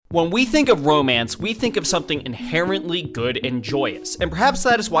When we think of romance, we think of something inherently good and joyous, and perhaps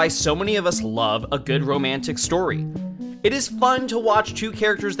that is why so many of us love a good romantic story. It is fun to watch two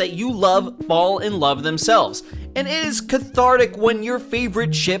characters that you love fall in love themselves, and it is cathartic when your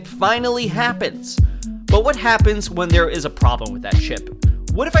favorite ship finally happens. But what happens when there is a problem with that ship?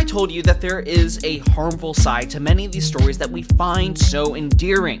 What if I told you that there is a harmful side to many of these stories that we find so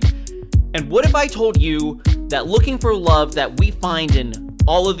endearing? And what if I told you that looking for love that we find in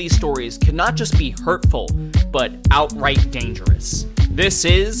all of these stories can not just be hurtful, but outright dangerous? This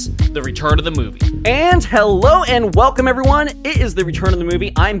is The Return of the Movie. And hello and welcome everyone. It is The Return of the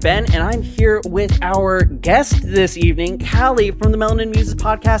Movie. I'm Ben and I'm here with our guest this evening, Callie from the Melanin Muses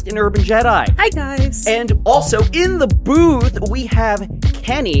podcast and Urban Jedi. Hi guys. And also in the booth we have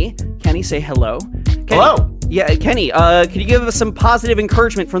Kenny. Kenny, say hello. Kenny, hello. Yeah, Kenny, can you give us some positive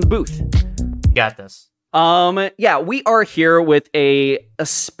encouragement from the booth? You got this. Yeah, we are here with a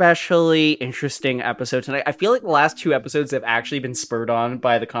especially interesting episode tonight. I feel like the last two episodes have actually been spurred on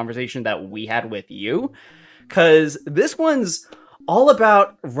by the conversation that we had with you, because this one's all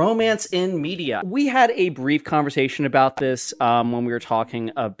about romance in media. We had a brief conversation about this when we were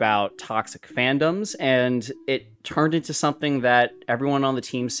talking about toxic fandoms, and it turned into something that everyone on the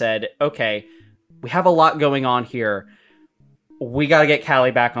team said, okay, we have a lot going on here. We gotta get Callie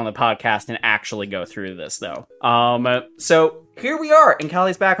back on the podcast and actually go through this, though. So here we are, and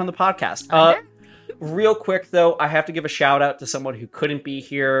Callie's back on the podcast. Real quick, though, I have to give a shout out to someone who couldn't be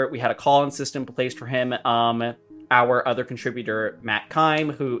here. We had a call-in system placed for him. Our other contributor, Matt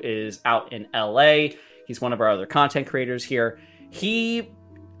Kime, who is out in LA. He's one of our other content creators here. He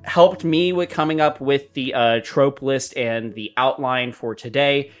helped me with coming up with the trope list and the outline for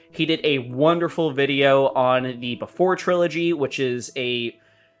today. He did a wonderful video on the Before trilogy, which is a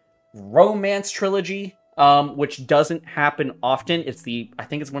romance trilogy, which doesn't happen often. I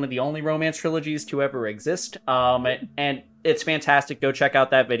think it's one of the only romance trilogies to ever exist. And it's fantastic. Go check out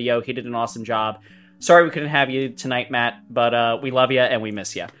that video. He did an awesome job. Sorry we couldn't have you tonight, Matt, but we love you and we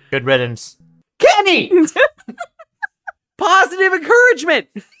miss you. Good riddance. Kenny! Positive encouragement!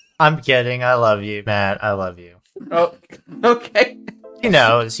 I'm kidding. I love you, Matt. I love you. Oh, okay. He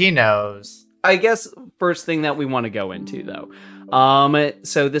knows. I guess first thing that we want to go into, though.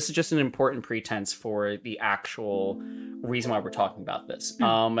 So this is just an important pretense for the actual reason why we're talking about this.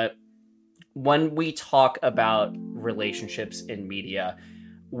 When we talk about relationships in media,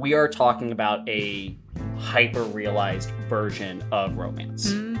 we are talking about a hyper-realized version of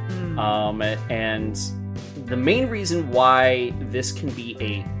romance. Mm-hmm. And the main reason why this can be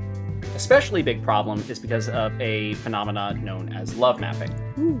a especially big problem is because of a phenomenon known as love mapping.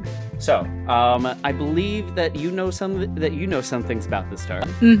 Ooh. So, I believe that you know some things about this, Tara.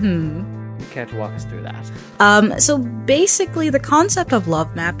 Mm-hmm. You can't walk us through that. So basically, the concept of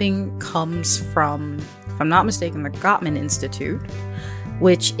love mapping comes from, if I'm not mistaken, the Gottman Institute,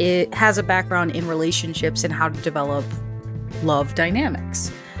 which it has a background in relationships and how to develop love dynamics.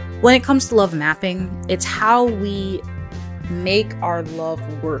 When it comes to love mapping, it's how we make our love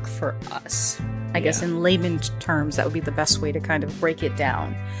work for us. I guess in layman's terms, that would be the best way to kind of break it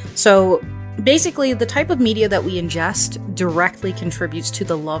down. So basically, the type of media that we ingest directly contributes to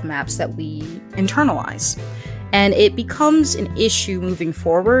the love maps that we internalize. And it becomes an issue moving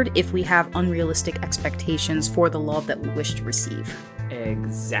forward if we have unrealistic expectations for the love that we wish to receive.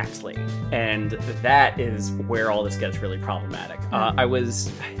 Exactly. And that is where all this gets really problematic. I was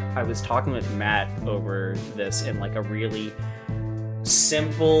talking with Matt over this, and like a really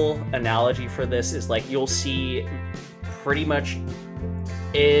simple analogy for this is like you'll see pretty much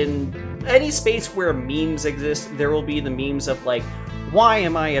in any space where memes exist, there will be the memes of like, why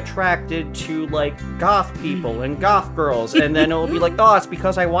am I attracted to like goth people and goth girls? And then it'll be like, oh, it's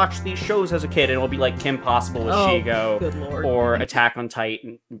because I watched these shows as a kid. And it'll be like Kim Possible with Shigo, or Attack on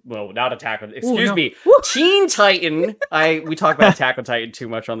Titan. Well, not Attack on, excuse me, Teen Titan. We talk about Attack on Titan too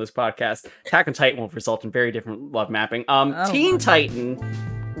much on this podcast. Attack on Titan will result in very different love mapping. Teen Titan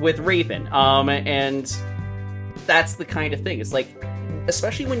with Raven. And that's the kind of thing. It's like,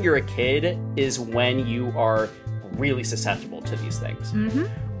 especially when you're a kid, is when you are really susceptible to these things. Mm-hmm.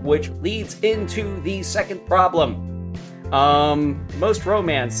 Which leads into the second problem. Most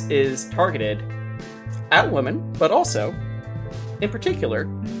romance is targeted at women, but also, in particular,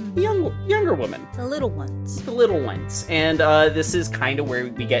 younger women. The little ones. The little ones. And this is kind of where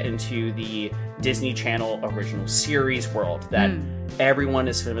we get into the Disney Channel original series world that everyone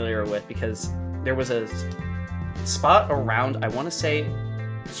is familiar with, because there was a spot around, I want to say,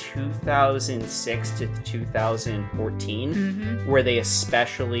 2006 to 2014, where they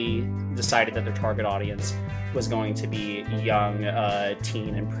especially decided that their target audience was going to be young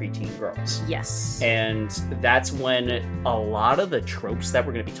teen and preteen girls. Yes. And that's when a lot of the tropes that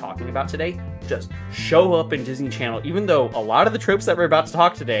we're going to be talking about today just show up in Disney Channel, even though a lot of the tropes that we're about to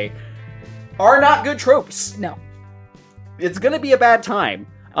talk today are not good tropes. No. It's going to be a bad time.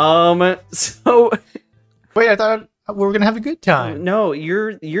 So... Wait, I thought we were going to have a good time. No,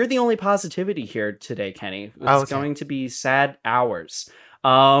 you're the only positivity here today, Kenny. It's going to be sad hours.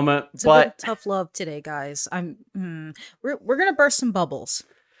 It's but a bit tough love today, guys. We're gonna burst some bubbles.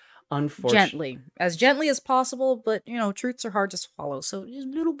 Unfortunately. As gently as possible, but truths are hard to swallow, so just a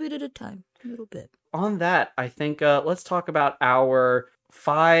little bit at a time. A little bit. On that, I think let's talk about our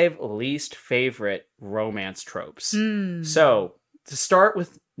 5 least favorite romance tropes. So, to start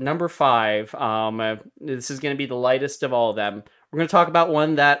with number 5, this is going to be the lightest of all of them. We're going to talk about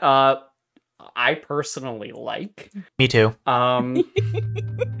one that I personally like. Me too. And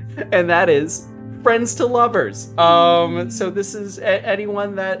that is friends to lovers. So this is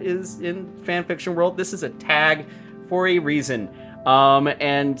anyone that is in fanfiction world. This is a tag for a reason.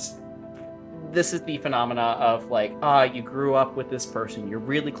 And this is the phenomena of like, you grew up with this person. You're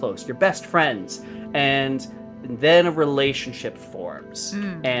really close. You're best friends. And then a relationship forms.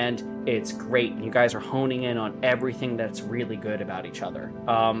 And it's great. You guys are honing in on everything that's really good about each other.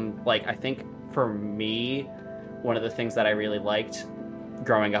 I think for me, one of the things that I really liked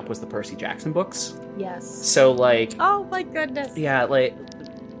growing up was the Percy Jackson books. Yes. So, like... Oh, my goodness. Yeah, like,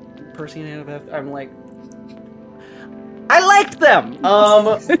 Percy and Annabeth, I'm like... I liked them!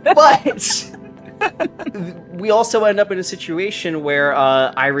 But... we also end up in a situation where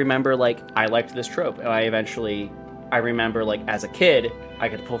I remember, like, I liked this trope, and I remember, like, as a kid, I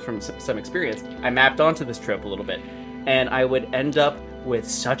could pull from some experience, I mapped onto this trope a little bit, and I would end up with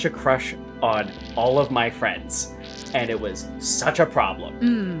such a crush on all of my friends, and it was such a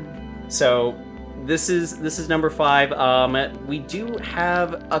problem. So this is number 5. We do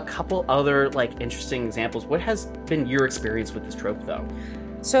have a couple other like interesting examples. What has been your experience with this trope, though?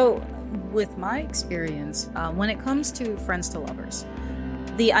 So, with my experience, when it comes to friends to lovers,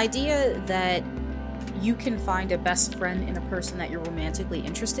 the idea that you can find a best friend in a person that you're romantically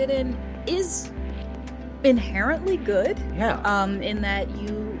interested in is inherently good. Yeah. In that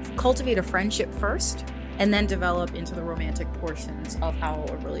you cultivate a friendship first and then develop into the romantic portions of how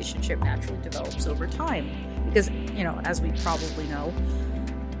a relationship naturally develops over time. Because, as we probably know,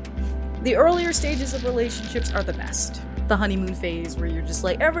 the earlier stages of relationships are the best. The honeymoon phase where you're just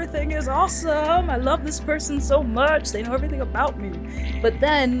like, everything is awesome, I love this person so much, they know everything about me. But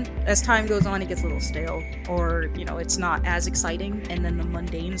then, as time goes on, it gets a little stale, or, it's not as exciting, and then the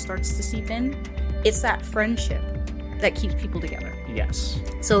mundane starts to seep in. It's that friendship that keeps people together. Yes.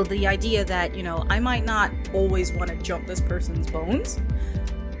 So the idea that, I might not always want to jump this person's bones,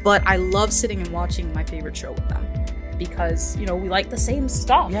 but I love sitting and watching my favorite show with them. Because, we like the same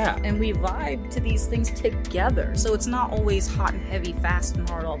stuff. Yeah. And we vibe to these things together. So it's not always hot and heavy, fast and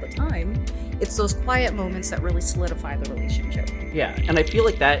hard all the time. It's those quiet moments that really solidify the relationship. Yeah, and I feel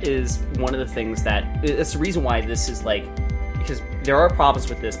like that is one of the things that... It's the reason why this is like... Because there are problems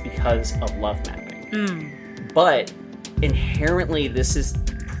with this because of love mapping. But inherently, this is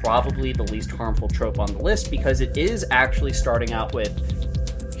probably the least harmful trope on the list because it is actually starting out with...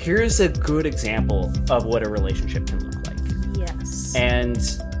 Here's a good example of what a relationship can look like. Yes. And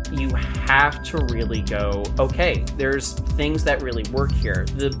you have to really go, okay, there's things that really work here.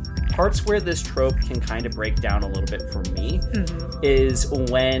 The parts where this trope can kind of break down a little bit for me is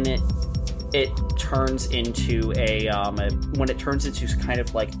when it turns into kind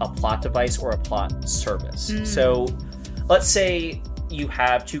of like a plot device or a plot service. So let's say you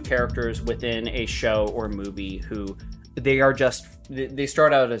have 2 characters within a show or movie who they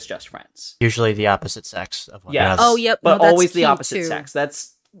start out as just friends. Usually the opposite sex of one. Yes. Oh, yep. But No, that's always the cute, opposite too. sex.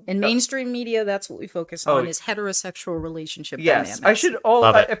 That's In mainstream media, that's what we focus on, is heterosexual relationship yes. dynamics.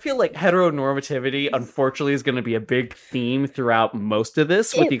 I feel like heteronormativity, unfortunately, is going to be a big theme throughout most of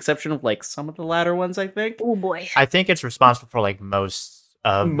this, with the exception of like some of the latter ones, I think. Oh boy. I think it's responsible for like most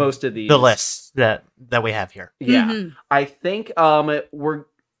of these. the lists that we have here. Yeah. I think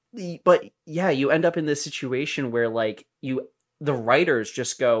but yeah, you end up in this situation where like the writers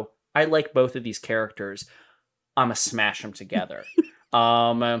just go, I like both of these characters. I'm gonna smash them together.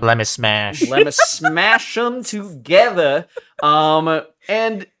 Let me smash them together.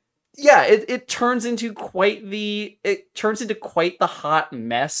 And yeah, it turns into quite the hot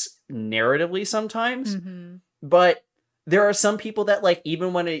mess narratively sometimes. But there are some people that like,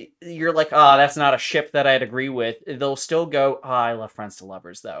 even when you're like, that's not a ship that I'd agree with, they'll still go, I love friends to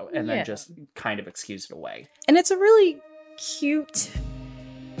lovers though, and then just kind of excuse it away. And it's a really cute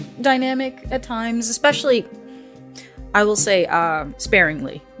dynamic at times, especially I will say,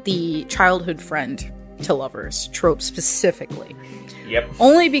 sparingly, the childhood friend to lovers trope specifically. Yep.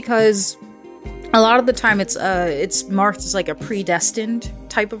 Only because a lot of the time it's marked as like a predestined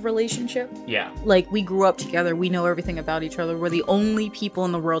type of relationship. Yeah. Like, we grew up together, we know everything about each other, we're the only people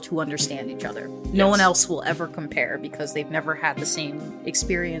in the world who understand each other. No one else will ever compare because they've never had the same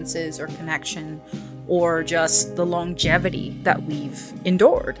experiences or connection or just the longevity that we've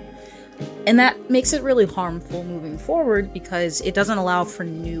endured. And that makes it really harmful moving forward because it doesn't allow for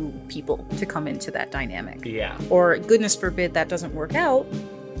new people to come into that dynamic. Yeah. Or, goodness forbid, that doesn't work out.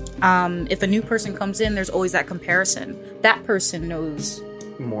 If a new person comes in, there's always that comparison. That person knows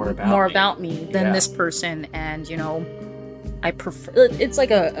more about me than this person, and, you know, I prefer... It's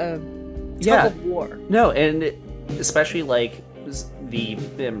like a tug of war. No, and especially, like,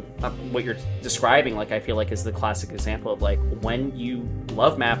 what you're describing, like, I feel like is the classic example of, like, when you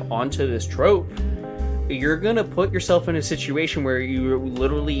love map onto this trope, you're gonna put yourself in a situation where you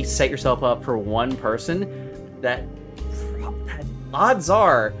literally set yourself up for one person that odds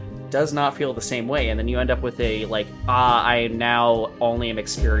are does not feel the same way, and then you end up with a, like, I now only am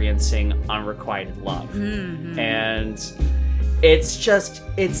experiencing unrequited love. Mm-hmm. And it's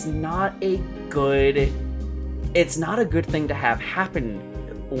not a good thing to have happen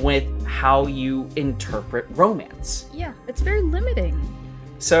with how you interpret romance. Yeah, it's very limiting.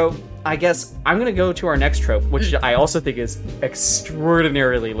 So I guess I'm going to go to our next trope, which I also think is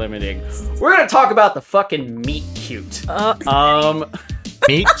extraordinarily limiting. We're going to talk about the fucking meet cute.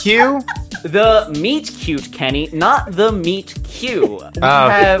 Meet cute? The meet cute, Kenny, not the meet Q.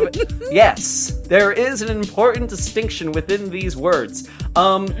 Yes, there is an important distinction within these words.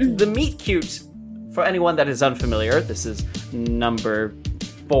 The meet cute, for anyone that is unfamiliar, this is number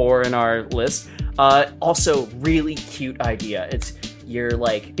 4 in our list. Also, really cute idea. It's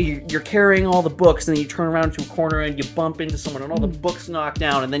you're carrying all the books, and then you turn around to a corner and you bump into someone, and all the books knock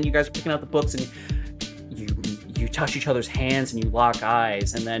down, and then you guys are picking out the books, and you touch each other's hands and you lock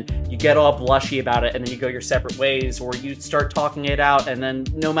eyes, and then you get all blushy about it, and then you go your separate ways, or you start talking it out, and then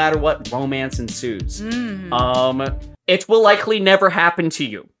no matter what, romance ensues. It will likely never happen to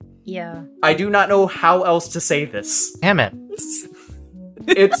you. Yeah. I do not know how else to say this. Damn it.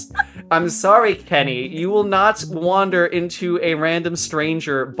 I'm sorry, Kenny. You will not wander into a random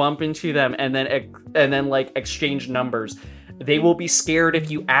stranger, bump into them, and then like exchange numbers. They will be scared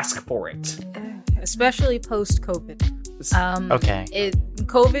if you ask for it. Especially post-COVID. Okay.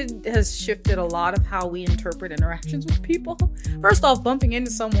 COVID has shifted a lot of how we interpret interactions with people. First off, bumping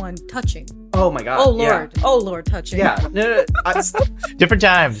into someone, touching. Oh my god. Oh lord. Yeah. Oh lord, touching. Yeah. No. Different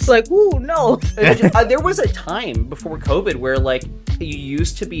times. It's like, ooh, no. There was a time before COVID where, like, you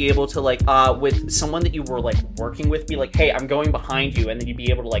used to be able to, like, with someone that you were, like, working with, be like, hey, I'm going behind you, and then you'd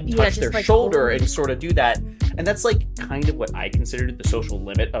be able to, like, touch their shoulder and sort of do that. And that's, like, kind of what I considered the social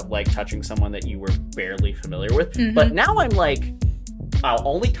limit of, like, touching someone that you were barely familiar with. Mm-hmm. But now I'm like, I'll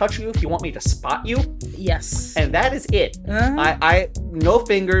only touch you if you want me to spot you. Yes. And that is it. Uh-huh. I no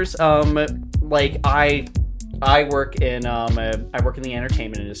fingers. Like, I work in the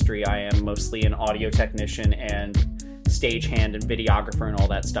entertainment industry. I am mostly an audio technician and stagehand and videographer and all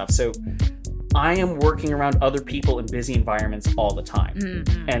that stuff. So I am working around other people in busy environments all the time.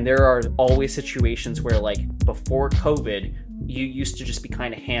 Mm-hmm. And there are always situations where, like, before COVID, you used to just be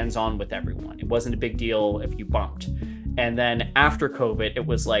kind of hands-on with everyone. It wasn't a big deal if you bumped. And then after COVID, it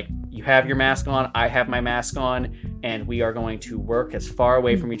was like, you have your mask on, I have my mask on, and we are going to work as far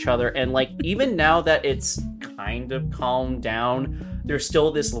away from each other. And, like, even now that it's kind of calmed down, there's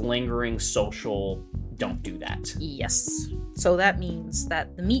still this lingering social, don't do that. Yes. So that means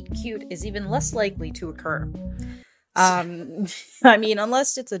that the meet cute is even less likely to occur. I mean,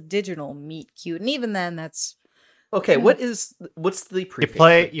 unless it's a digital meet cute, and even then, that's... Okay, what's the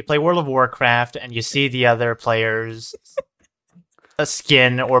prefix? You play World of Warcraft, and you see the other players' a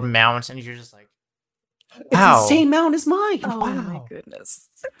skin or mount, and you're just like, wow. It's the same mount as mine. Oh wow. My goodness.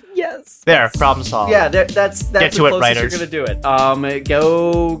 Yes. There, problem solved. Yeah, that's get the to it, closest writers. You're gonna do it.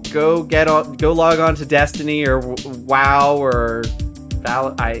 Go log on to Destiny or WoW or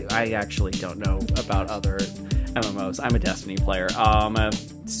I actually don't know about other MMOs. I'm a Destiny player.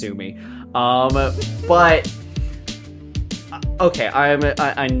 Sue me. But okay,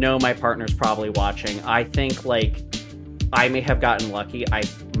 I know my partner's probably watching. I think, like, I may have gotten lucky. I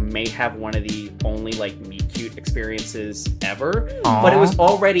may have one of the only, like, meet cute experiences ever. Aww. But it was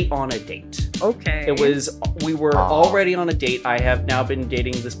already on a date. Okay. We were already on a date. I have now been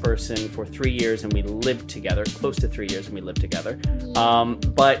dating this person for 3 years, and we lived together, close to 3 years, and we lived together.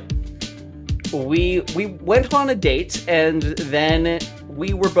 But we went on a date, and then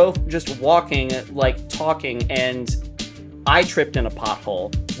we were both just walking, like, talking, and I tripped in a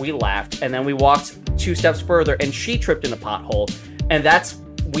pothole. We laughed, and then we walked 2 steps further, and she tripped in a pothole, and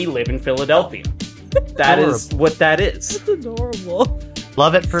we live in Philadelphia. That is what that is. That's adorable.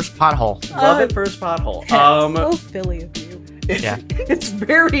 Love at first pothole. Love at first pothole. So Philly of you. It's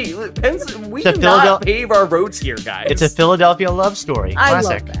very. We The do not pave our roads here, guys. It's a Philadelphia love story.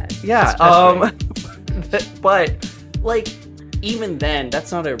 Classic. I love that. Yeah. But like, even then,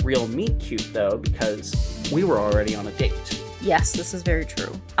 that's not a real meet cute though, because we were already on a date. Yes, this is very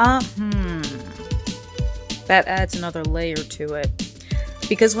true. That adds another layer to it.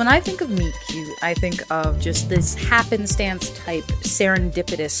 Because when I think of meet cute, I think of just this happenstance type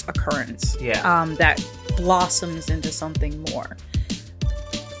serendipitous occurrence. Yeah. That blossoms into something more.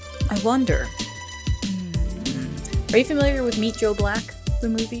 I wonder. Are you familiar with Meet Joe Black, the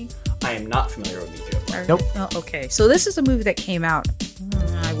movie? I am not familiar with Meet Joe Black. Nope. Oh, okay. So this is a movie that came out,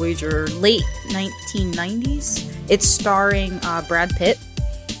 I wager, late 1990s. It's starring Brad Pitt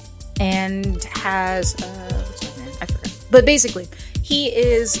and has what's his name? I forgot. But basically, he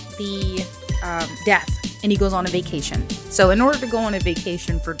is the Death, and he goes on a vacation. So in order to go on a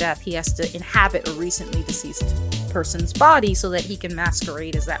vacation for Death, he has to inhabit a recently deceased person's body so that he can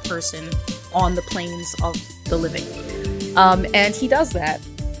masquerade as that person on the plains of the living. And he does that.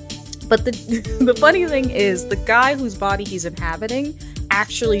 But the funny thing is, the guy whose body he's inhabiting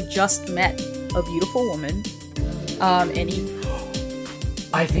actually just met a beautiful woman. And he...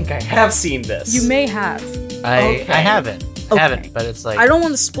 I think I have seen this. You may have. I haven't. Okay. Haven't, but it's like... I don't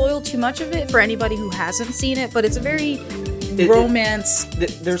want to spoil too much of it for anybody who hasn't seen it, but it's a very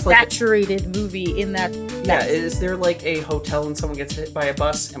there's like saturated movie in that... Yeah, is there like a hotel and someone gets hit by a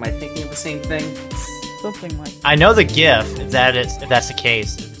bus? Am I thinking of the same thing? Something like that. I know the gif, if that's the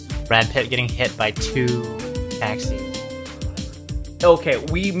case. Brad Pitt getting hit by 2 taxis. Okay,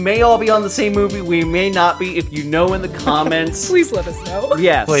 we may all be on the same movie. We may not be. If you know in the comments, Please let us know.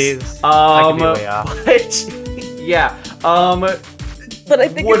 yes, Please. I could be way off. But, yeah. But I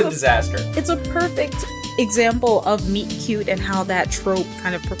think what a disaster. It's a perfect example of meet cute and how that trope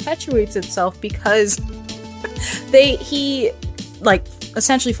kind of perpetuates itself, because he like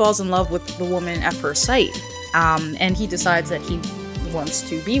essentially falls in love with the woman at first sight, and he decides that he wants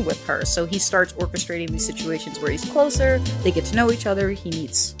to be with her, so he starts orchestrating these situations where he's closer, they get to know each other, he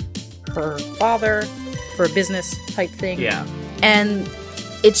meets her father for a business type thing, and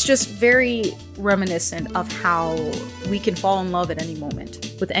it's just very reminiscent of how we can fall in love at any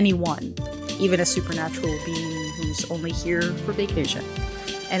moment with anyone, even a supernatural being who's only here for vacation.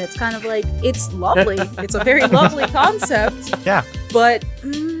 And it's kind of like, it's lovely. It's a very lovely concept. Yeah. But,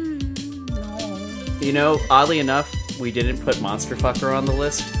 no. You know, oddly enough, we didn't put Monster Fucker on the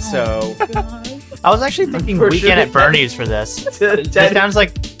list, so... I was actually thinking Weekend at Bernie's for this. This sounds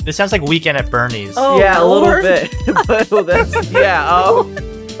like Weekend at Bernie's. Oh, yeah, Lord. a little bit. But that's,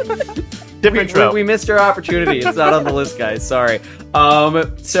 different trope. We missed our opportunity. It's not on the list, guys. Sorry.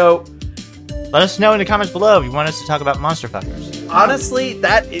 So... Let us know in the comments below if you want us to talk about Monster Fuckers. Honestly,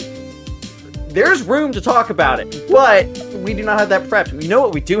 there's room to talk about it, but we do not have that prepped. You know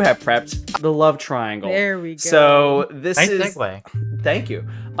what we do have prepped? The love triangle. There we go. So this nice is... segue. Thank you.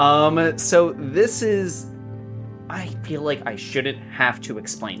 So this is... I feel like I shouldn't have to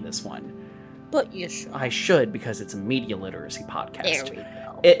explain this one. But you should. I should, because it's a media literacy podcast. There we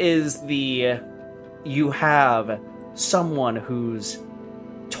go. It is you have someone who's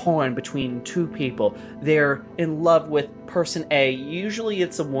torn between 2 people. They're in love with person A. Usually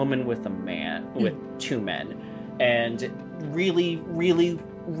it's a woman with a man, with 2 men, and really, really,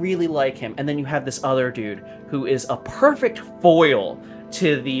 really like him. And then you have this other dude who is a perfect foil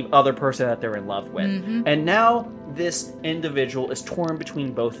to the other person that they're in love with. Mm-hmm. And now this individual is torn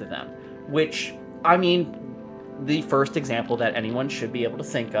between both of them, which, I mean, the first example that anyone should be able to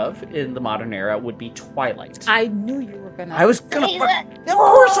think of in the modern era would be Twilight. I knew you were gonna. I was gonna. Of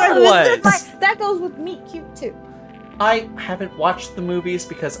course I was. That goes with Meet Cute too. I haven't watched the movies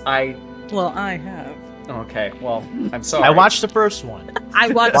because I. Well, I have. Okay, well, I'm sorry. I watched the first one. I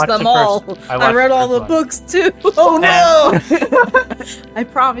watched them all. I read all the books too. Oh no! I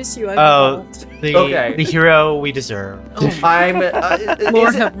promise you, I the hero we deserve. I'm.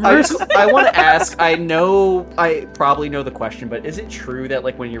 Lord have mercy. I want to ask. I know. I probably know the question, but is it true that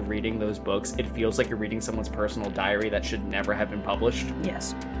like when you're reading those books, it feels like you're reading someone's personal diary that should never have been published?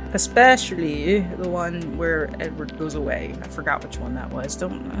 Yes. Especially the one where Edward goes away. I forgot which one that was.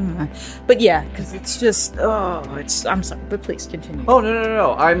 But yeah, because it's just, I'm sorry, but please continue. Oh,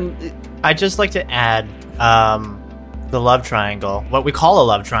 no. I'd just like to add the love triangle, what we call a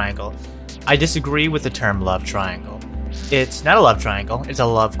love triangle. I disagree with the term love triangle. It's not a love triangle, it's a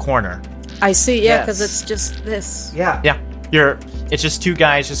love corner. I see, yeah, because it's just this. Yeah. It's just two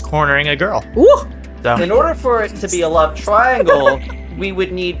guys just cornering a girl. Ooh! So, In order for it to be a love triangle, we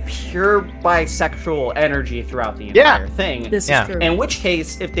would need pure bisexual energy throughout the entire thing. This Yeah. is true. In which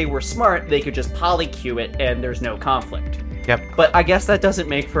case, if they were smart, they could just polycue it and there's no conflict. yep. But I guess that doesn't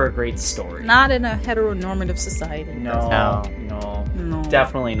make for a great story. Not in a heteronormative society. No. No.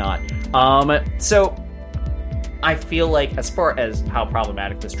 Definitely not. So I feel like as far as how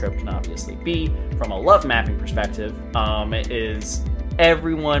problematic this trope can obviously be from a love mapping perspective, is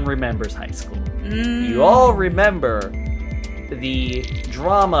everyone remembers high school. You all remember the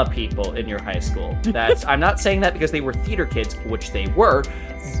drama people in your high school. That's I'm not saying that because they were theater kids, which they were,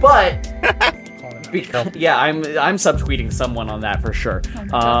 but because I'm subtweeting someone on that for sure.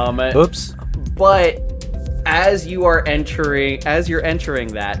 Oops. But as you're entering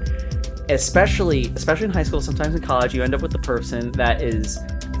that, especially in high school, sometimes in college, you end up with the person that is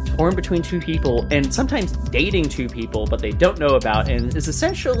torn between two people and sometimes dating two people, but they don't know about and is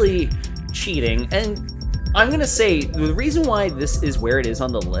essentially cheating. And I'm going to say the reason why this is where it is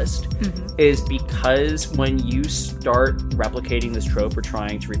on the list is because when you start replicating this trope or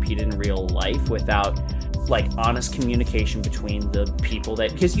trying to repeat it in real life without like honest communication between the people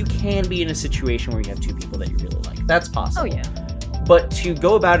because you can be in a situation where you have two people that you really like. That's possible. Oh, yeah. But to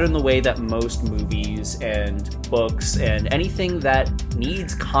go about it in the way that most movies and books and anything that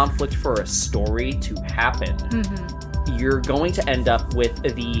needs conflict for a story to happen, you're going to end up with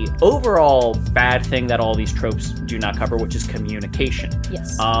the overall bad thing that all these tropes do not cover, which is communication.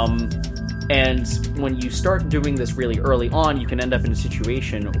 Yes. And when you start doing this really early on, you can end up in a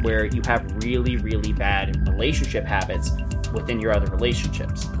situation where you have really, really bad relationship habits within your other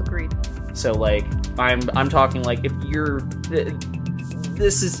relationships. Agreed. So, like, I'm talking like if you're,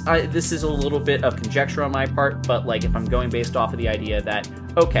 this is a little bit of conjecture on my part, but like if I'm going based off of the idea that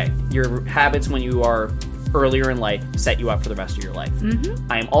okay, your habits when you are earlier in life set you up for the rest of your life.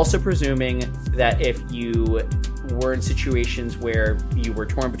 I am also presuming that if you were in situations where you were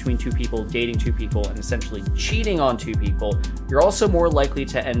torn between two people, dating two people, and essentially cheating on two people, you're also more likely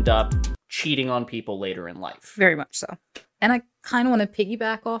to end up cheating on people later in life. Very much so. And I kind of want to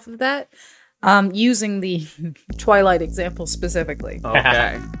piggyback off of that, using the Twilight example specifically.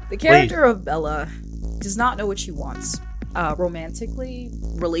 Okay. The character of Bella does not know what she wants. Romantically,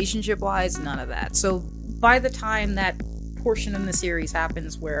 relationship-wise, none of that. So by the time that portion in the series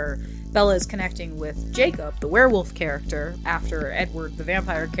happens where Bella is connecting with Jacob, the werewolf character, after Edward, the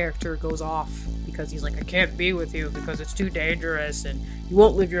vampire character, goes off because he's like, I can't be with you because it's too dangerous and you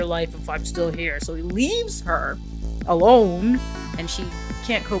won't live your life if I'm still here. So he leaves her alone and she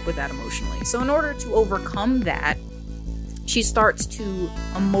can't cope with that emotionally. So in order to overcome that, she starts to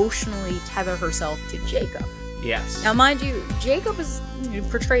emotionally tether herself to Jacob. Yes. Now, mind you, Jacob is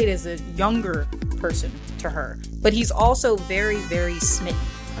portrayed as a younger person to her, but he's also very, very smitten.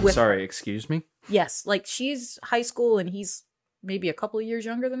 Sorry, excuse me? Yes, like she's high school and he's maybe a couple of years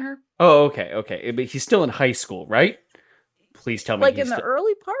younger than her. Oh, okay. But he's still in high school, right? Please tell me. Like in the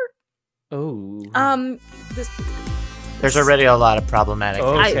early part? Oh. There's already a lot of problematic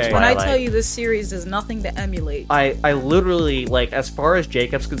things in When I Twilight. tell you this series is nothing to emulate. I literally, like, as far as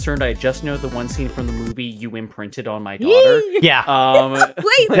Jacob's concerned, I just know the one scene from the movie you imprinted on my daughter. Yeah.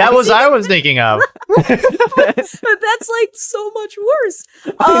 Wait, That was I was thinking of. but that's like so much worse.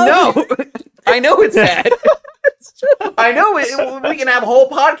 I know it's sad. I know we can have a whole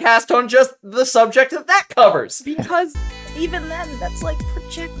podcast on just the subject that covers. Because even then, that's like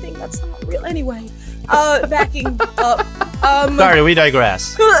projecting. That's not real. Anyway, backing up. Sorry, we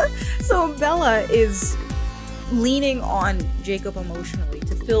digress. So Bella is leaning on Jacob emotionally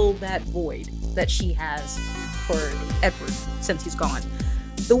to fill that void that she has for Edward since he's gone.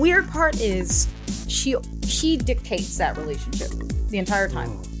 The weird part is she dictates that relationship the entire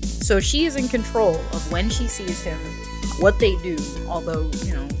time. So she is in control of when she sees him, what they do, although,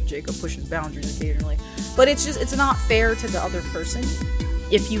 Jacob pushes boundaries occasionally. But it's not fair to the other person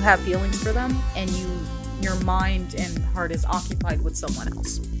if you have feelings for them and your mind and heart is occupied with someone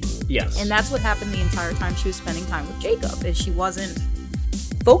else. Yes. And that's what happened the entire time she was spending time with Jacob, is she wasn't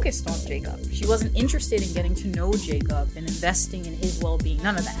focused on Jacob. She wasn't interested in getting to know Jacob and investing in his well-being.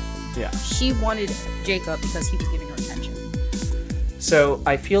 None of that. Yeah. She wanted Jacob because he was giving her attention. So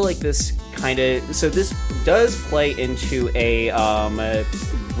I feel like this this does play into a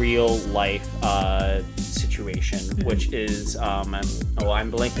real life situation, which is I'm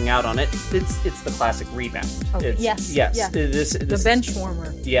blanking out on it. It's the classic rebound. Oh, It's, yes. The bench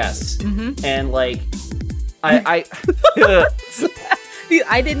warmer. Yes. Mm-hmm. And like I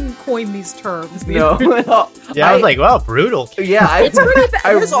I didn't coin these terms. No. Yeah, I was like, wow, brutal. Yeah, It's pretty bad.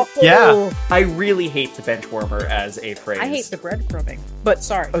 There's a whole... Yeah. I really hate the bench warmer as a phrase. I hate the breadcrumbing. But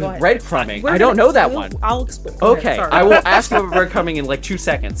sorry, go ahead. Breadcrumbing. We're I don't know that we'll- one. I'll explain. Go Okay, ahead, sorry. I will ask you about breadcrumbing in like 2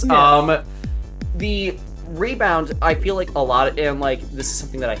 seconds. Yeah. The rebound, I feel like a lot, and like this is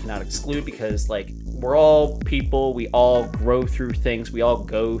something that I cannot exclude because like we're all people, we all grow through things, we all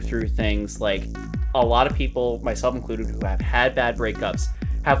go through things. Like a lot of people, myself included, who have had bad breakups,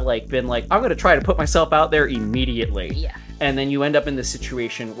 have like been like, I'm gonna try to put myself out there immediately. Yeah. And then you end up in this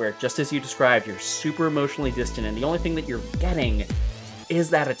situation where, just as you described, you're super emotionally distant, and the only thing that you're getting is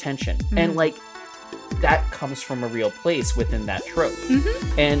that attention. And like that comes from a real place within that trope.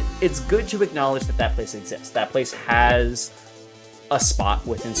 And it's good to acknowledge that that place exists. That place has a spot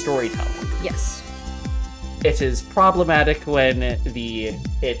within storytelling. Yes. It is problematic when it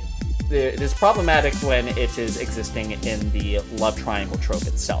is problematic when it is existing in the love triangle trope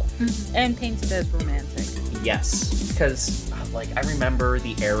itself. And painted as romantic. Yes, because like I remember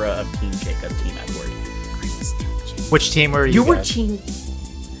the era of Team Jacob, Team Edward. Which team were you? You were guys? Team.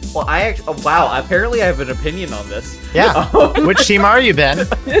 Well, I actually. Oh, wow. Apparently, I have an opinion on this. Yeah. Which team are you, Ben?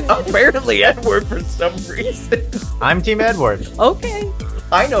 Apparently, Edward for some reason. I'm Team Edward. Okay.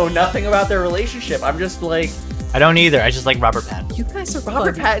 I know nothing about their relationship. I'm just like, I don't either. I just like Robert Pattinson. You guys are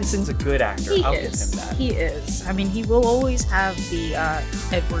Robert bugging. Pattinson's a good actor. He I'll is. give him that. He is. I mean, he will always have the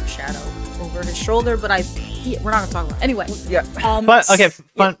Edward shadow over his shoulder, but we're not going to talk about it. Anyway. Yeah. But okay,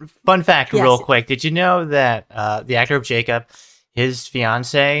 fun fact, Yes. real quick. Did you know that the actor of Jacob, his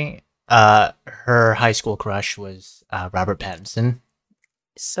fiance, her high school crush was Robert Pattinson?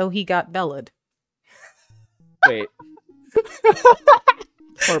 So he got bellaed. Wait.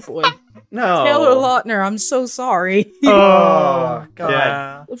 Poor boy. No. Taylor Lautner, I'm so sorry. Oh, God.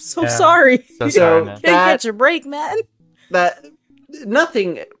 Yeah. I'm so Yeah. sorry. So sorry, man. Can't catch a break, man. That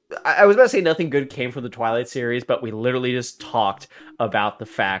nothing. I was about to say nothing good came from the Twilight series, but we literally just talked about the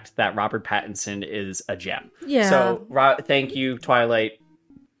fact that Robert Pattinson is a gem. Yeah. So thank you, Twilight,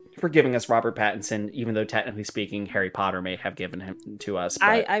 for giving us Robert Pattinson, even though technically speaking, Harry Potter may have given him to us.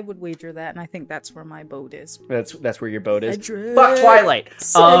 But I would wager that, and I think that's where my boat is. that's where your boat is. Cedric. Fuck Twilight.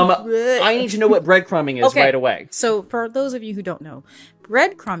 Cedric. I need to know what breadcrumbing is Okay. right away. So, for those of you who don't know,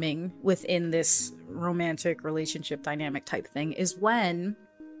 breadcrumbing within this romantic relationship dynamic type thing is when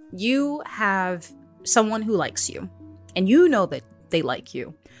you have someone who likes you, and you know that they like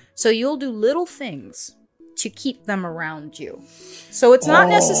you. So you'll do little things to keep them around you. So it's not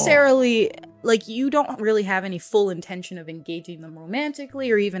necessarily like you don't really have any full intention of engaging them romantically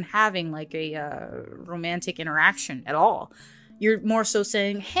or even having like a romantic interaction at all. You're more so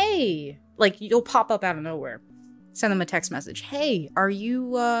saying, hey, like you'll pop up out of nowhere. Send them a text message. Hey, are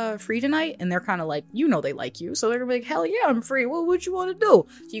you free tonight? And they're kind of like, you know they like you. So they're going to be like, hell yeah, I'm free. What would you want to do?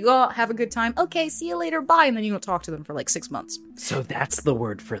 So you go out, have a good time. Okay, see you later. Bye. And then you don't talk to them for like 6 months. So that's the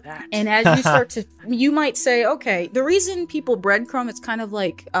word for that. And as you start to, you might say, okay, the reason people breadcrumb, it's kind of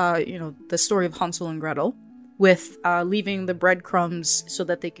like, the story of Hansel and Gretel with leaving the breadcrumbs so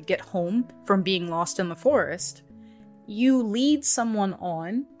that they could get home from being lost in the forest. You lead someone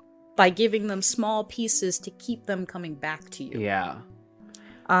on by giving them small pieces to keep them coming back to you. Yeah.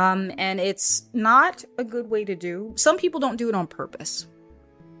 And it's not a good way to do. Some people don't do it on purpose.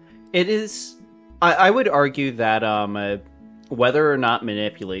 It is. I would argue that whether or not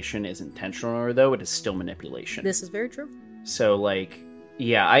manipulation is intentional or though, it is still manipulation. This is very true. So, like,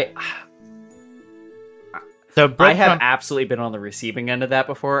 yeah, So I have absolutely been on the receiving end of that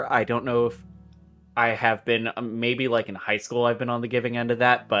before. I don't know if I have been, maybe like in high school I've been on the giving end of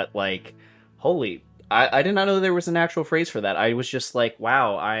that, but like, holy, I did not know there was an actual phrase for that. I was just like,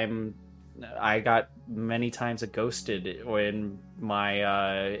 wow, I got many times ghosted in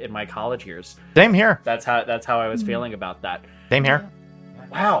my college years. Same here. That's how I was feeling about that. Same here.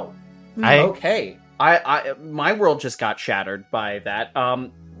 Wow. Okay. I my world just got shattered by that.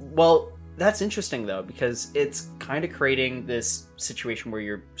 Well, that's interesting though, because it's kind of creating this situation where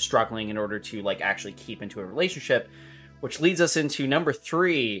you're struggling in order to like actually keep into a relationship, which leads us into number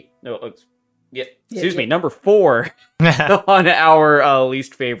 3. No, number 4 on our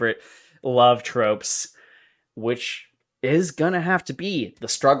least favorite love tropes, which is gonna have to be the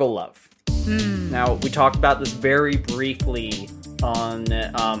struggle love. Now, we talked about this very briefly on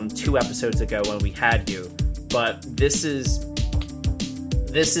 2 episodes ago when we had you, but this is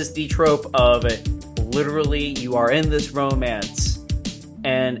the trope of literally you are in this romance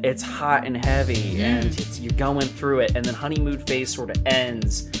and it's hot and heavy and you're going through it, and then honeymoon phase sort of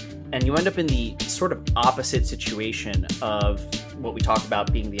ends and you end up in the sort of opposite situation of what we talked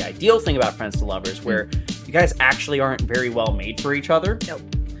about being the ideal thing about friends to lovers, where you guys actually aren't very well made for each other. Nope.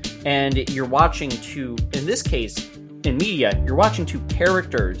 And you're watching two, in this case, in media, you're watching two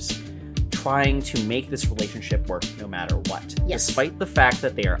characters trying to make this relationship work no matter what. Yes. Despite the fact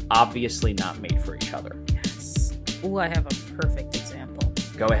that they are obviously not made for each other. Yes. Ooh, I have a perfect example.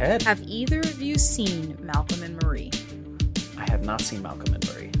 Go ahead. Have either of you seen Malcolm and Marie? I have not seen Malcolm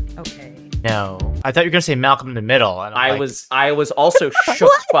and Marie. Okay. No. I thought you were going to say Malcolm in the Middle. And I was also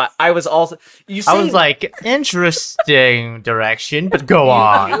shook, but I was also... I was like, interesting direction, but go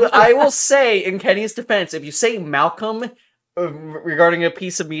on. I will say, in Kenny's defense, if you say Malcolm regarding a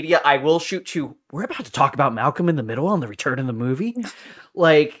piece of media, I will shoot to, we're about to talk about Malcolm in the Middle on the return of the movie.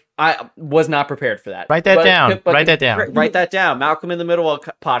 Like, I was not prepared for that. Write that down. Write that down. Write that down. Malcolm in the Middle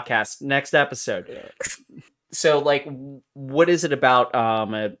podcast, next episode. So, like, what is it about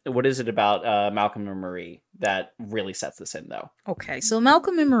Malcolm and Marie that really sets this in, though? Okay, so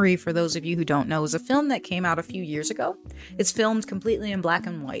Malcolm and Marie, for those of you who don't know, is a film that came out a few years ago. It's filmed completely in black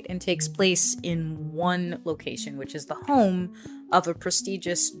and white and takes place in one location, which is the home of a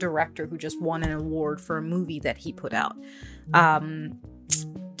prestigious director who just won an award for a movie that he put out. And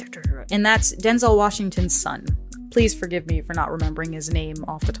that's Denzel Washington's son. Please forgive me for not remembering his name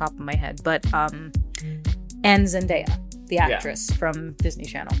off the top of my head, but and Zendaya, the actress from Disney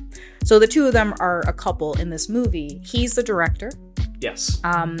Channel. So the two of them are a couple in this movie. He's the director. Yes.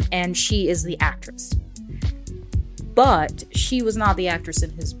 And she is the actress. But she was not the actress in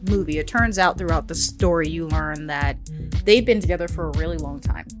his movie. It turns out throughout the story you learn that they've been together for a really long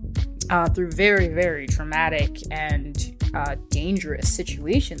time. Through very, very traumatic and dangerous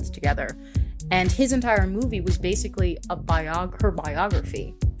situations together. And his entire movie was basically her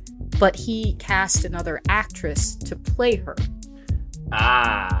biography. But he cast another actress to play her.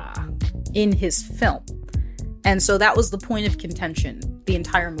 In his film. And so that was the point of contention, the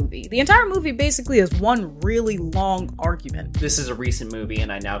entire movie. The entire movie basically is one really long argument. This is a recent movie,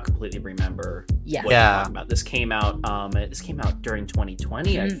 and I now completely remember what you're talking about. This came out during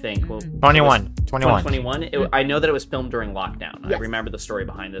 2020, I think. Well, 21. 2021. I know that it was filmed during lockdown. Yes. I remember the story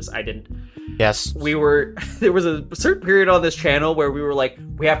behind this. I didn't... Yes. There was a certain period on this channel where we were like,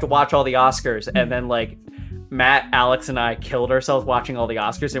 we have to watch all the Oscars. And then like Matt, Alex, and I killed ourselves watching all the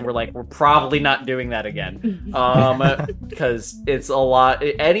Oscars. And we're like, we're probably not doing that again. Because it's a lot.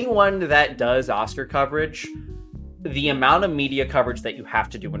 Anyone that does Oscar coverage, the amount of media coverage that you have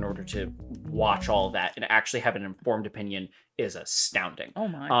to do in order to watch all of that and actually have an informed opinion is astounding. Oh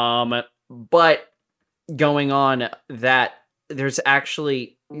my. But going on that, there's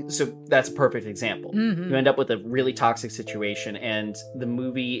actually... So that's a perfect example. Mm-hmm. You end up with a really toxic situation, and the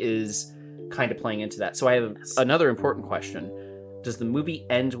movie is kind of playing into that. So I have another important question. Does the movie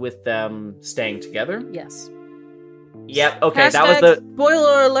end with them staying together? Yes. Yep, okay, Hashtag that was the...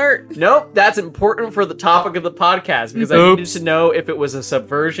 spoiler alert! Nope, that's important for the topic of the podcast, because I needed to know if it was a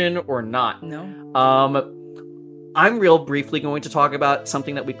subversion or not. No. I'm real briefly going to talk about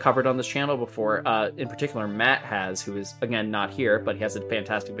something that we've covered on this channel before. In particular, Matt has, who is, again, not here, but he has a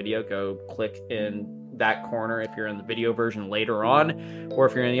fantastic video. Go click in that corner if you're in the video version later on, or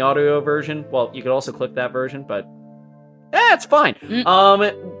if you're in the audio version. Well, you could also click that version, but it's fine.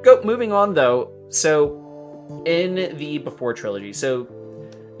 Moving on, though. So, in the Before trilogy, so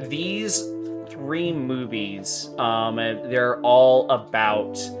these three movies, they're all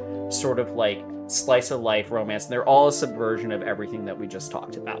about sort of like slice of life romance, and they're all a subversion of everything that we just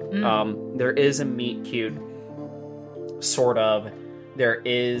talked about. There is a meet cute, sort of. There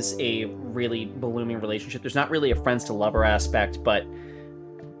is a really blooming relationship. There's not really a friends to lover aspect, but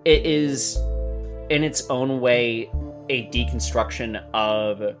it is in its own way a deconstruction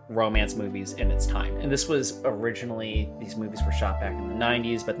of romance movies in its time. And this was originally, these movies were shot back in the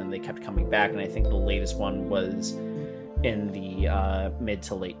 90s, but then they kept coming back, and I think the latest one was in the mid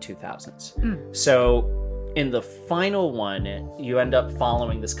to late 2000s. So in the final one, you end up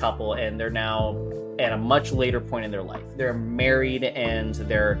following this couple, and they're now at a much later point in their life. They're married, and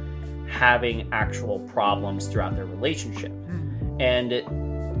they're having actual problems throughout their relationship. And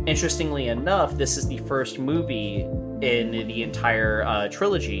interestingly enough, this is the first movie in the entire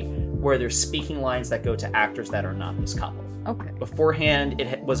trilogy where there's speaking lines that go to actors that are not this couple. Okay. Beforehand,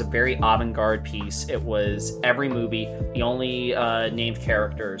 it was a very avant-garde piece. It was every movie, the only named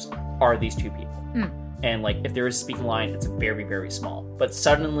characters are these two people. And like, if there is a speaking line, it's very, very small. But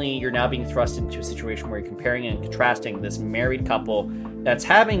suddenly, you're now being thrust into a situation where you're comparing and contrasting this married couple that's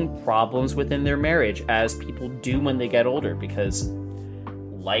having problems within their marriage, as people do when they get older, because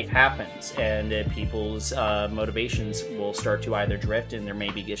life happens, and people's motivations will start to either drift, and there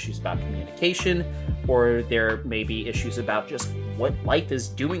may be issues about communication, or there may be issues about just what life is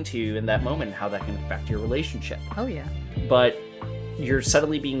doing to you in that moment and how that can affect your relationship. Oh yeah. But you're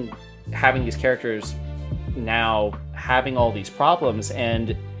suddenly having these characters now having all these problems,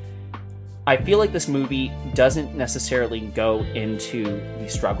 and I feel like this movie doesn't necessarily go into the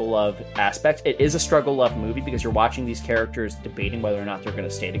struggle love aspect. It is a struggle love movie because you're watching these characters debating whether or not they're going to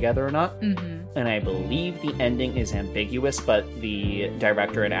stay together or not. Mm-hmm. And I believe the ending is ambiguous, but the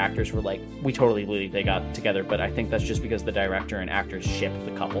director and actors were like, we totally believe they got together, but I think that's just because the director and actors shipped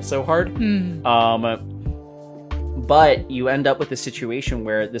the couple so hard. But you end up with a situation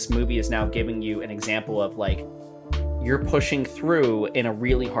where this movie is now giving you an example of like, you're pushing through in a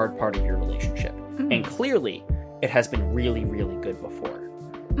really hard part of your relationship. And clearly, it has been really, really good before.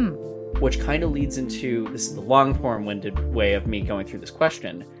 Which kind of leads into, this is the long form winded way of me going through this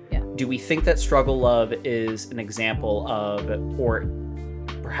question. Yeah. Do we think that struggle love is an example of, or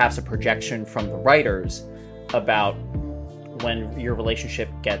perhaps a projection from the writers about when your relationship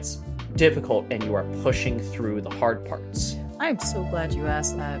gets difficult and you are pushing through the hard parts? I'm so glad you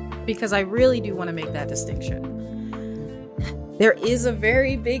asked that, because I really do want to make that distinction. There is a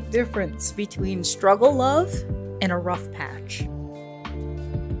very big difference between struggle love and a rough patch.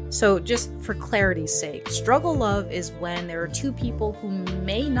 So just for clarity's sake, struggle love is when there are two people who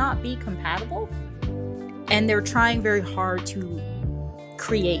may not be compatible and they're trying very hard to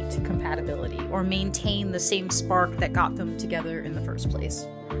create compatibility or maintain the same spark that got them together in the first place.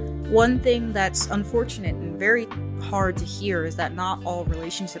 One thing that's unfortunate and very hard to hear is that not all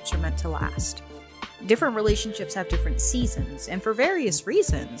relationships are meant to last. Different relationships have different seasons, and for various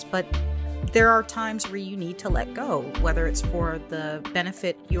reasons, but there are times where you need to let go, whether it's for the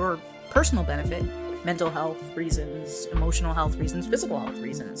benefit, your personal benefit, mental health reasons, emotional health reasons, physical health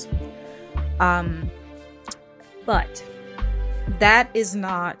reasons. But that is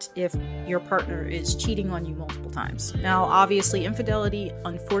not if your partner is cheating on you multiple times. Now, obviously, infidelity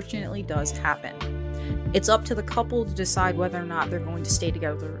unfortunately does happen. It's up to the couple to decide whether or not they're going to stay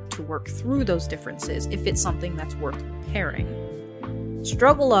together to work through those differences if it's something that's worth repairing.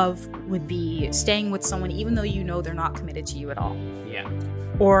 Struggle love would be staying with someone even though you know they're not committed to you at all. Yeah.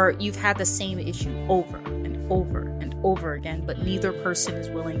 Or you've had the same issue over and over and over again, but neither person is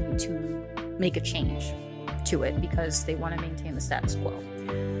willing to make a change to it because they want to maintain the status quo.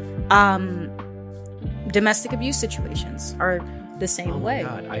 Domestic abuse situations are the same way.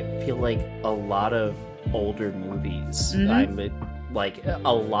 God, I feel like a lot of older movies, like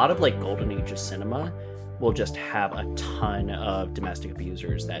a lot of like golden age of cinema will just have a ton of domestic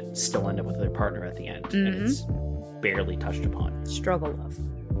abusers that still end up with their partner at the end, and it's barely touched upon. Struggle love.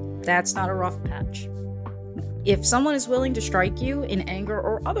 That's not a rough patch. If someone is willing to strike you in anger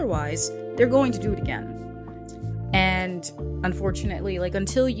or otherwise, they're going to do it again. And unfortunately, like,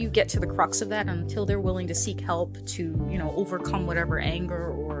 until you get to the crux of that, until they're willing to seek help to, overcome whatever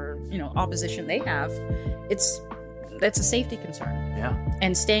anger or, opposition they have, that's a safety concern. Yeah.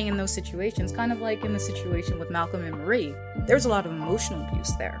 And staying in those situations, kind of like in the situation with Malcolm and Marie, there was a lot of emotional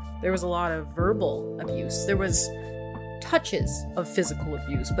abuse there. There was a lot of verbal abuse. There was touches of physical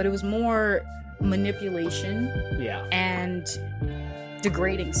abuse, but it was more manipulation and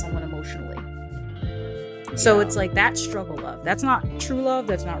degrading someone emotionally. So it's like that struggle love. That's not true love.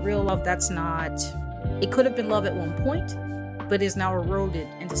 That's not real love. It could have been love at one point, but is now eroded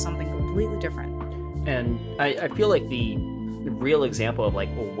into something completely different. And I feel like the real example of like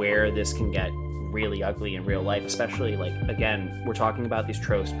where this can get really ugly in real life, especially like, again, we're talking about these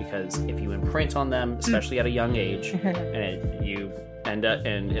tropes because if you imprint on them, especially at a young age, and you end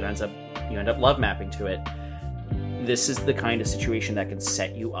up love mapping to it, this is the kind of situation that can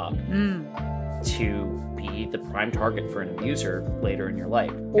set you up to be the prime target for an abuser later in your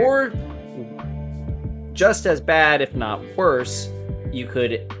life. Or just as bad, if not worse, you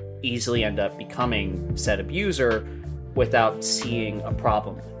could easily end up becoming said abuser without seeing a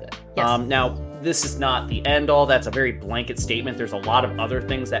problem with it. Yes. Now, this is not the end all. That's a very blanket statement. There's a lot of other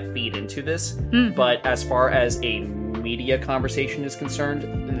things that feed into this. But as far as a media conversation is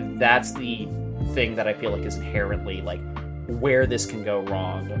concerned, that's the thing that I feel like is inherently like where this can go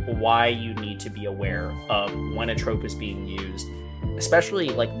wrong, why you need to be aware of when a trope is being used. Especially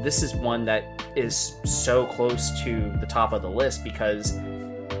like this is one that is so close to the top of the list because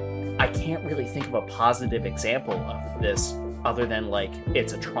I can't really think of a positive example of this other than like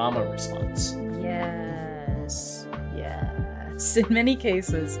it's a trauma response. Yes. In many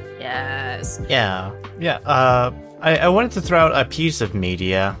cases, yes. Yeah. I wanted to throw out a piece of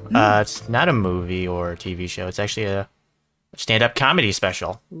media. It's not a movie or a TV show. It's actually a stand-up comedy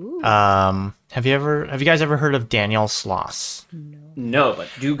special. Have you guys ever heard of Daniel Sloss? No. No, but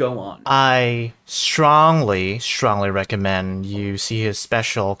do go on. I strongly recommend you see his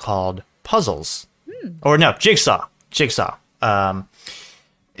special called Puzzles. Or no, Jigsaw.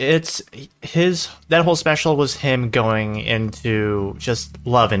 It's that whole special was him going into just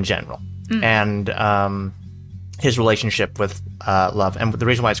love in general. And his relationship with love. And the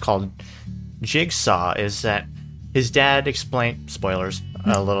reason why it's called Jigsaw is that his dad explained, spoilers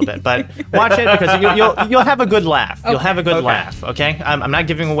a little bit, but watch it because you'll have a good laugh. You'll have a good laugh, okay? I'm not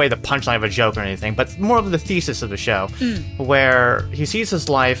giving away the punchline of a joke or anything, but more of the thesis of the show, where he sees his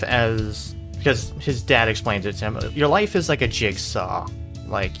life as, because his dad explains it to him, your life is like a jigsaw,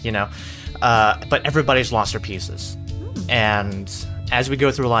 like, you know, but everybody's lost their pieces. And as we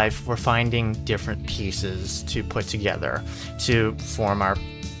go through life, we're finding different pieces to put together to form our,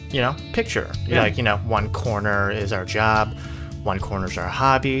 you know, picture. Yeah. Like, you know, one corner is our job, one corner's our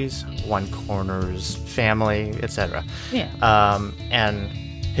hobbies, one corner's family, etc. Yeah. And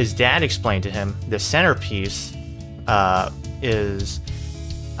his dad explained to him the centerpiece is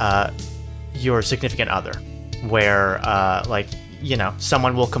your significant other, where like, you know,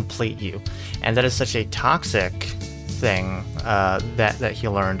 someone will complete you, and that is such a toxic thing that he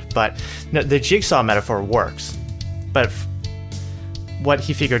learned. But no, the jigsaw metaphor works, but what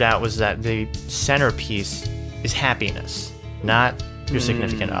he figured out was that the centerpiece is happiness, not your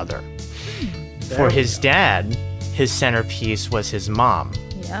significant other. For his dad, his centerpiece was his mom.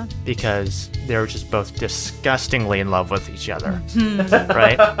 Yeah. Because they were just both disgustingly in love with each other,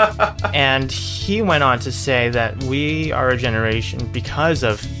 right? And he went on to say that we are a generation, because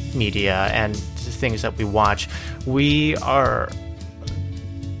of media and the things that we watch, we are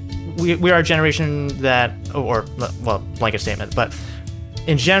a generation that, or, well, blanket statement, but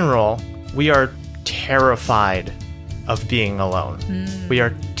in general, we are terrified of being alone. We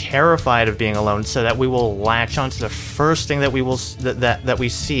are terrified of being alone, so that we will latch onto the first thing that we will that we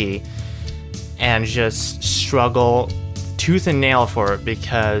see, and just struggle tooth and nail for it,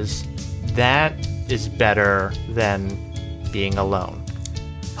 because that is better than being alone.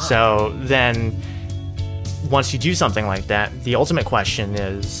 So then, once you do something like that, the ultimate question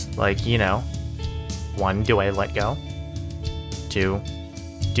is, like, you know, 1, do I let go? 2,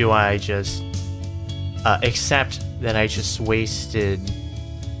 do I just accept that I just wasted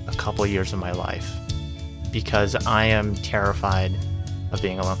a couple years of my life because I am terrified of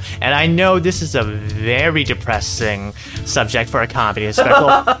being alone? And I know this is a very depressing subject for a comedy special,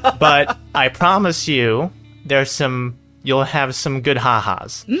 but I promise you, you'll have some good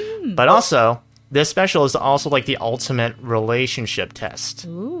ha-has. But also, this special is also like the ultimate relationship test.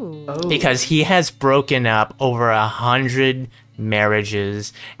 Ooh. Oh. Because he has broken up over 100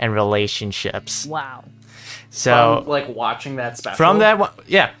 marriages and relationships. Wow. So, From, like, watching that special?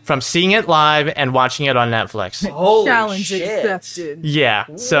 from seeing it live and watching it on Netflix. Holy Challenge shit. accepted. Yeah.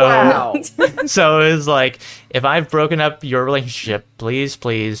 So, Wow. so it's like, if I've broken up your relationship, please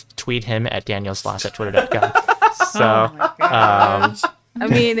tweet him at danielsloss@twitter.com. So, Oh my gosh. I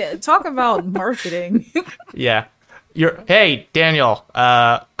mean, talk about marketing. yeah. Hey, Daniel,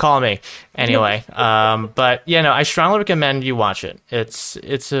 call me. Anyway, but yeah, no, I strongly recommend you watch it. It's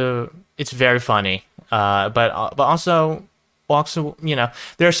very funny. But also, you know,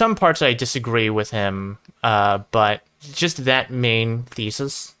 there are some parts I disagree with him, but just that main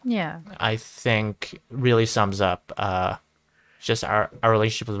thesis, Yeah. I think, really sums up just our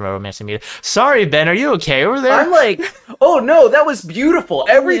relationship with romance and media. Sorry, Ben, are you okay over there? I'm like, oh no, that was beautiful.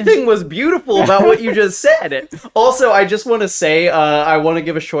 Everything was beautiful about what you just said. Also, I just want to say, I want to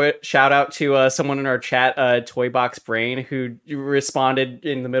give a shout out to someone in our chat, Toybox Brain, who responded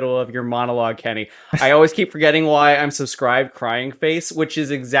in the middle of your monologue, Kenny. I always keep forgetting why I'm subscribed, crying face, which is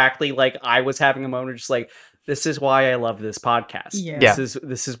exactly like I was having a moment, just like, this is why I love this podcast. Yeah.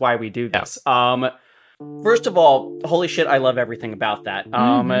 This is why we do this. First of all, holy shit, I love everything about that.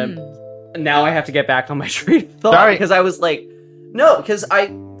 Now I have to get back on my train of thought. Sorry. Because I was like, no, because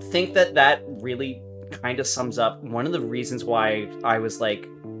I think that really kind of sums up one of the reasons why I was like,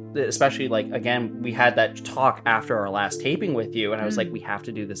 especially like, again, we had that talk after our last taping with you, and I was like, we have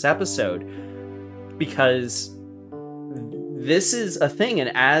to do this episode because this is a thing.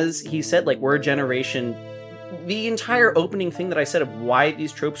 And as he said, like, we're a generation. The entire opening thing that I said of why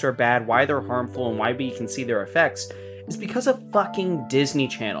these tropes are bad, why they're harmful, and why we can see their effects is because of fucking Disney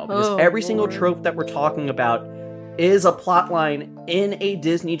Channel. Because every single trope that we're talking about is a plotline in a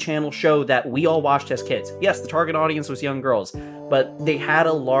Disney Channel show that we all watched as kids. Yes, the target audience was young girls, but they had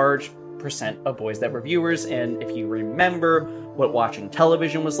a large percent of boys that were viewers, and if you remember what watching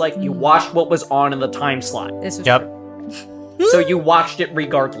television was like, you watched what was on in the time slot. This is Yep. true. So you watched it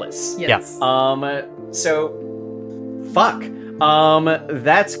regardless. Yes. So, fuck.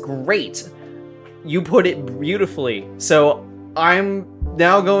 That's great. You put it beautifully. So I'm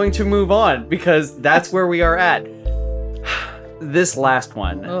now going to move on because that's where we are at. This last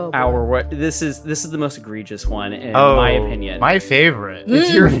one, this is the most egregious one in my opinion. My favorite.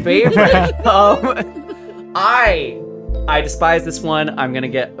 It's your favorite. I despise this one.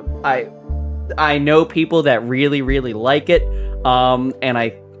 I know people that really, really like it. And I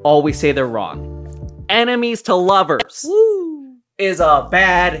always say they're wrong. Enemies to lovers is a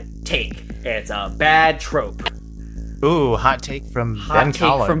bad take. It's a bad trope. Ooh, hot take from Ben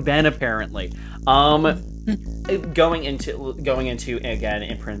Collin. From Ben, apparently. Going into again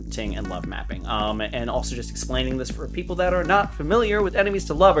imprinting and love mapping, and also just explaining this for people that are not familiar with enemies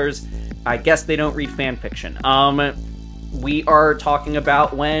to lovers. I guess they don't read fan fiction. We are talking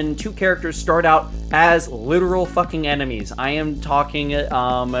about when two characters start out as literal fucking enemies. I am talking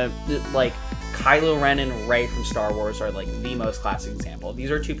like Kylo Ren and Rey from Star Wars are like the most classic example.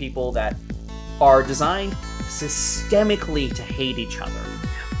 These are two people that are designed systemically to hate each other,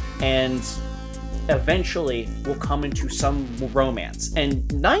 and eventually will come into some romance.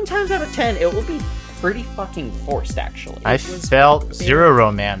 And 9 times out of 10, it will be pretty fucking forced, actually. I felt zero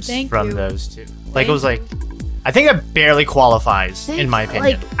romance from those two. Like, it was like, I think that barely qualifies, in my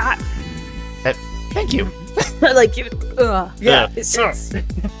opinion. Thank you. Like, yeah. It sucks.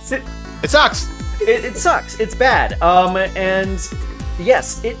 It sucks. It sucks. It's bad. And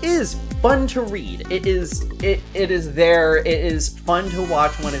yes, it is fun to read. It is there. It is fun to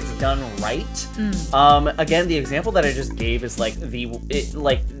watch when it's done right. Again, the example that I just gave is like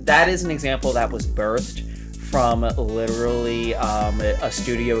that is an example that was birthed from literally a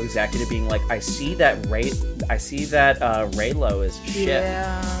studio executive being like, I see that Raylo is shit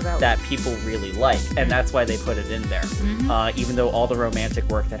that people really like, and that's why they put it in there. Even though all the romantic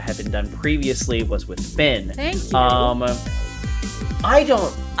work that had been done previously was with Finn. Thank you. I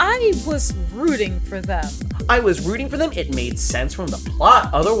was rooting for them. I was rooting for them. It made sense from the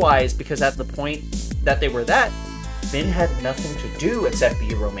plot. Otherwise, because at the point that they were that, Finn had nothing to do except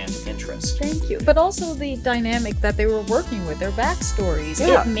be a romantic interest. Thank you. But also the dynamic that they were working with, their backstories.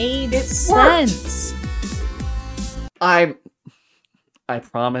 Yeah, it made sense. I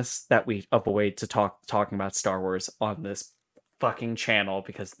promise that we avoid talking about Star Wars on this fucking channel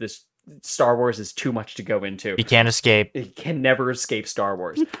because this Star Wars is too much to go into. You can't escape. You can never escape Star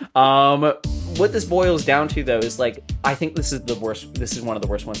Wars. What this boils down to, though, is like, I think this is the worst. This is one of the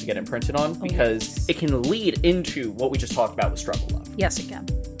worst ones to get imprinted on because it can lead into what we just talked about with struggle love. Yes, it can.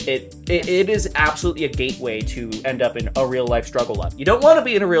 It is absolutely a gateway to end up in a real life struggle love. You don't want to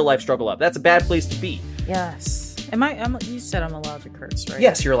be in a real life struggle love. That's a bad place to be. Yes. You said I'm allowed to curse, right?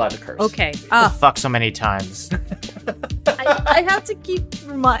 Yes, you're allowed to curse. Okay. Fuck so many times. I have to keep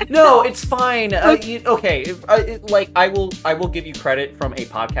reminding. No, it's fine. Okay. I will give you credit from a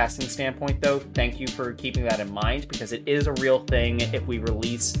podcasting standpoint, though. Thank you for keeping that in mind because it is a real thing. If we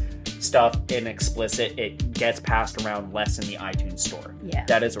release stuff in explicit, it gets passed around less in the iTunes store. Yeah.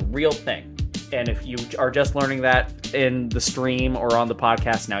 That is a real thing. And if you are just learning that in the stream or on the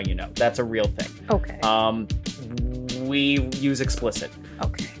podcast, now you know. That's a real thing. Okay. We use explicit.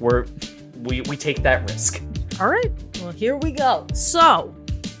 Okay. We take that risk. All right. Well, here we go. So,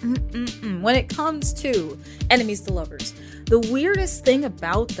 when it comes to enemies to lovers, the weirdest thing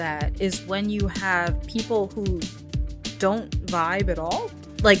about that is when you have people who don't vibe at all.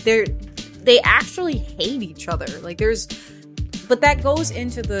 Like they actually hate each other. But that goes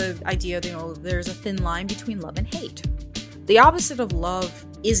into the idea, there's a thin line between love and hate. The opposite of love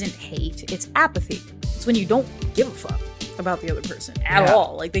isn't hate, it's apathy. It's when you don't give a fuck about the other person at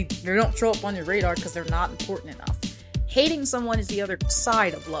all. Like they don't show up on your radar because they're not important enough. Hating someone is the other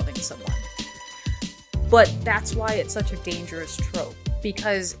side of loving someone. But that's why it's such a dangerous trope.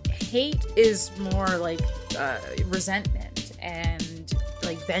 Because hate is more like resentment and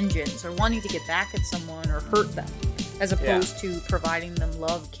like vengeance or wanting to get back at someone or hurt them. As opposed to providing them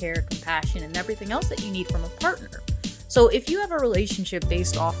love, care, compassion, and everything else that you need from a partner. So if you have a relationship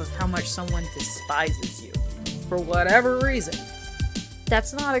based off of how much someone despises you, for whatever reason,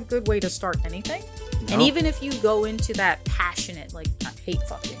 that's not a good way to start anything. No. And even if you go into that passionate, like hate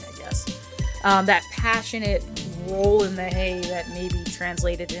fucking, I guess, that passionate roll in the hay that maybe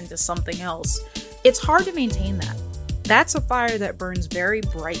translated into something else, it's hard to maintain that. That's a fire that burns very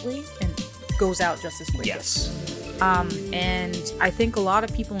brightly and goes out just as quickly. Yes. And I think a lot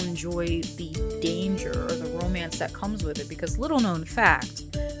of people enjoy the danger or the romance that comes with it because, little known fact,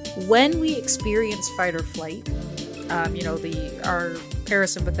 when we experience fight or flight, our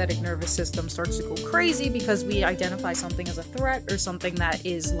parasympathetic nervous system starts to go crazy because we identify something as a threat or something that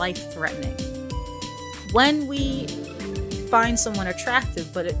is life-threatening. When we find someone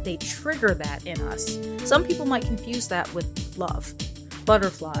attractive, but they trigger that in us. Some people might confuse that with love,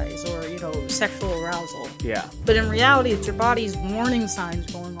 butterflies, or, sexual arousal. Yeah. But in reality, it's your body's warning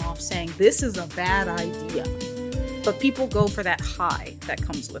signs going off saying, this is a bad idea. But people go for that high that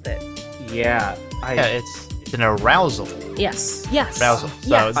comes with it. Yeah. It's an arousal. Yes. Arousal. So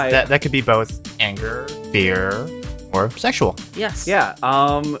Yes. that could be both anger, fear, or sexual. Yes. Yeah.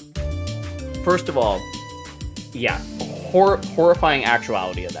 First of all, yeah, horrifying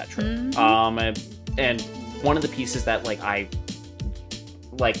actuality of that trope. And one of the pieces that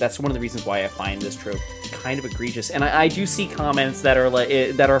that's one of the reasons why I find this trope kind of egregious. And I do see comments that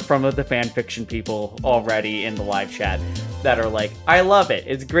are from the fan fiction people already in the live chat that are like, I love it.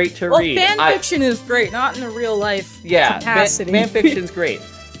 It's great to read. Fan fiction is great, not in a real life capacity. Fan fiction's great.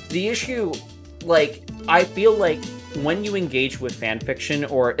 The issue, I feel like when you engage with fan fiction,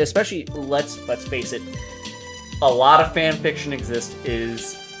 or especially, let's face it, a lot of fan fiction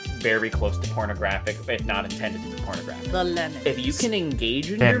is very close to pornographic, if not intended to be pornographic. The lemon. If you can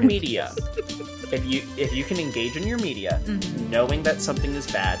engage in your media, if you can engage in your media, knowing that something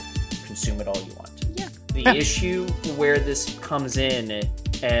is bad, consume it all you want. Yeah. The issue where this comes in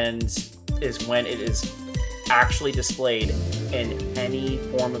and is when it is actually displayed in any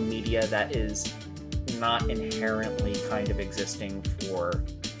form of media that is not inherently kind of existing for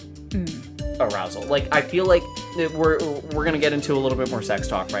arousal. I feel like we're gonna get into a little bit more sex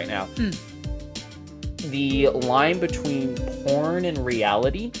talk right now. The line between porn and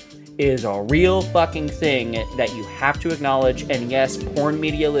reality is a real fucking thing that you have to acknowledge. And yes, porn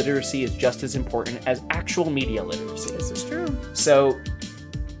media literacy is just as important as actual media literacy. This is true. So,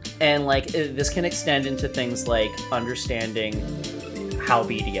 and this can extend into things like understanding how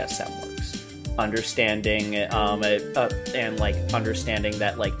BDSM works, understanding understanding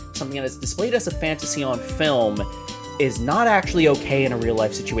that something that is displayed as a fantasy on film is not actually okay in a real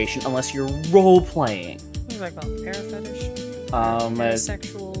life situation unless you're role playing. What is that called? Parafetish?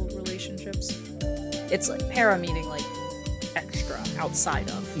 Sexual relationships. It's para meaning extra, outside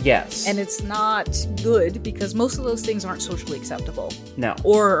of. Yes. And it's not good because most of those things aren't socially acceptable. No.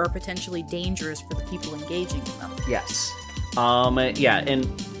 Or are potentially dangerous for the people engaging in them. Yes. Yeah, and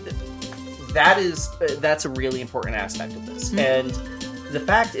that's a really important aspect of this. And the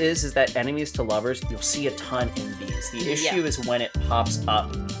fact is that enemies to lovers, you'll see a ton in these. The issue is when it pops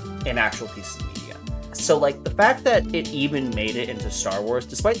up in actual pieces of media. So, the fact that it even made it into Star Wars,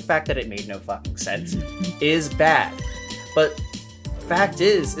 despite the fact that it made no fucking sense, is bad. But fact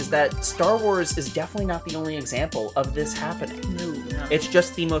is that Star Wars is definitely not the only example of this happening. No. It's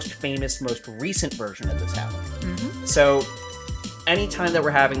just the most famous, most recent version of this happening. So, anytime that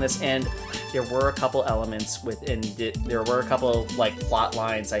we're having this, and there were a couple elements there were a couple plot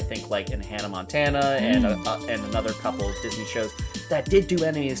lines, I think, in Hannah Montana and another couple of Disney shows that did do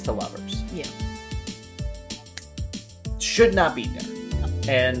enemies to lovers. Yeah. Should not be there.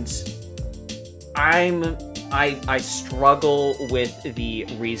 And I struggle with the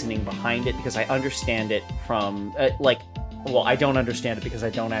reasoning behind it because I understand it from I don't understand it because I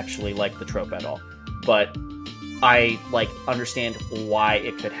don't actually like the trope at all. But I understand why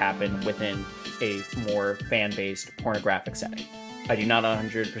it could happen within a more fan-based pornographic setting. I do not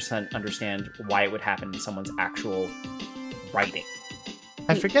 100% understand why it would happen in someone's actual writing.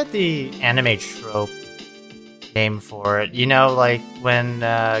 I forget the anime trope name for it. When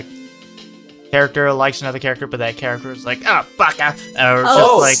character likes another character, but that character is baka, or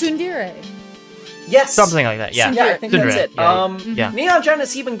Tsundere. Yes, something like that. Yeah, yeah, I think that's it. Yeah. Neon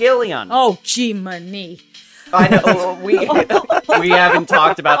Genesis Evangelion. Oh, gee, money. I know we haven't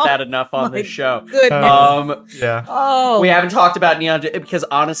talked about that enough on this show. Goodness. Yeah. Oh, we haven't talked about because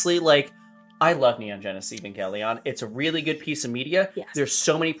honestly, I love Neon Genesis Evangelion. It's a really good piece of media. Yes. There's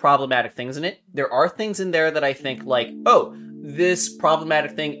so many problematic things in it. There are things in there that I think this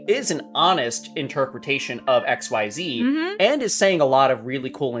problematic thing is an honest interpretation of XYZ and is saying a lot of really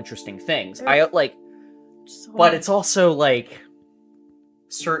cool, interesting things. But it's also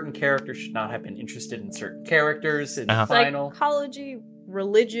certain characters should not have been interested in certain characters in the final. Psychology,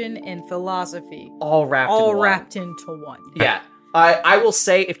 religion, and philosophy All wrapped into one. Yeah. I will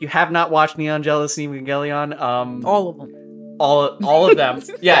say, if you have not watched Neon Genesis Evangelion, all of them. All of them.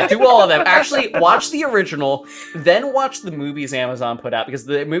 Yeah, do all of them. Actually, watch the original, then watch the movies Amazon put out, because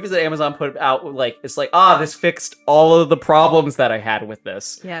the movies that Amazon put out, it's this fixed all of the problems that I had with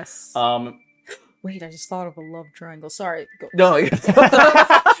this. Yes. Wait, I just thought of a love triangle. Sorry. Go. No.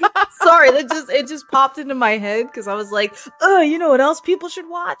 Sorry, it just popped into my head because I was like, you know what else people should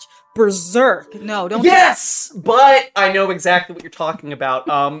watch? Berserk. No, don't. Yes, but I know exactly what you're talking about.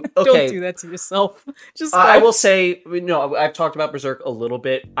 Okay, don't do that to yourself. Just I will say, I've talked about Berserk a little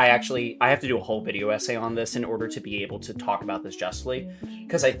bit. I have to do a whole video essay on this in order to be able to talk about this justly,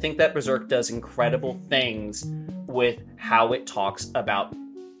 because I think that Berserk does incredible things with how it talks about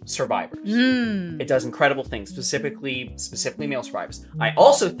survivors. It does incredible things, specifically male survivors. I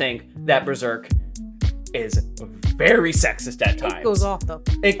also think that Berserk is very sexist at times. It goes off the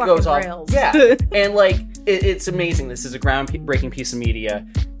rails. Yeah. And like it's amazing. This is a groundbreaking piece of media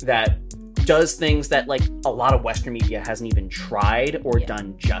that does things that like a lot of Western media hasn't even tried or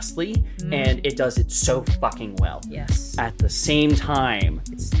done justly, and it does it so fucking well. Yes. At the same time,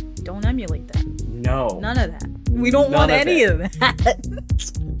 don't emulate that. No. None of that. We don't want any of that.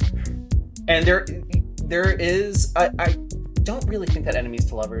 And there is I don't really think that enemies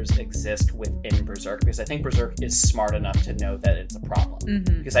to lovers exist within Berserk, because I think Berserk is smart enough to know that it's a problem.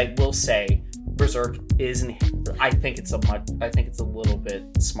 Because I will say Berserk I think it's a little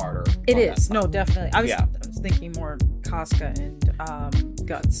bit smarter. It is. No, definitely. I was thinking more Casca and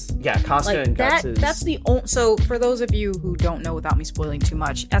Guts. Yeah, Casca and Guts that's the only. So for those of you who don't know, without me spoiling too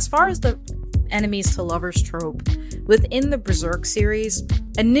much, as far as the enemies to lovers trope within the Berserk series,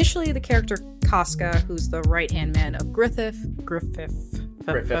 initially the character Casca, who's the right-hand man of Griffith,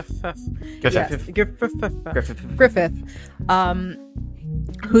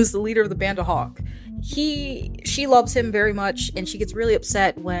 who's the leader of the Band of Hawk. She loves him very much, and she gets really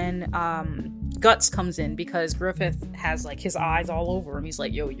upset when Guts comes in, because Griffith has like his eyes all over him. He's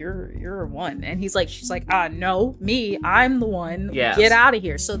like, yo, you're one. And she's like, no, me, I'm the one. Yes. Get out of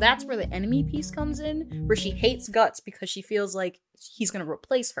here. So that's where the enemy piece comes in, where she hates Guts because she feels like he's going to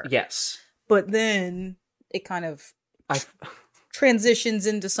replace her. Yes. But then it kind of transitions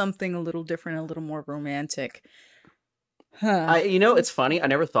into something a little different, a little more romantic. It's funny. I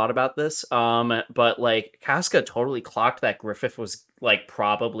never thought about this. But like Casca totally clocked that Griffith was like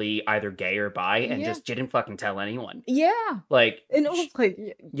probably either gay or bi, and just didn't fucking tell anyone. Yeah. Like, and it was like,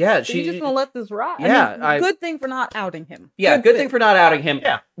 she's just gonna let this ride. Yeah. Good thing for not outing him. Yeah, good thing for not outing him.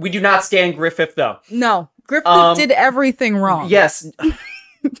 Yeah. We do not stand Griffith though. No, Griffith did everything wrong. Yes.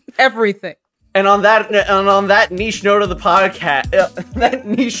 Everything. And on that niche note of the podcast,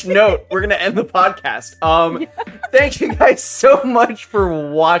 we're going to end the podcast. Thank you guys so much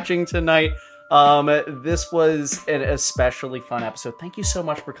for watching tonight. This was an especially fun episode. Thank you so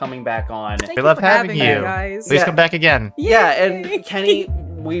much for coming back on. We love having you guys. Please come back again. Yeah, and Kenny,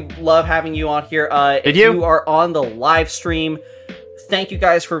 we love having you on here. If you are on the live stream, thank you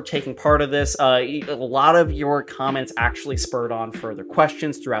guys for taking part of this. A lot of your comments actually spurred on further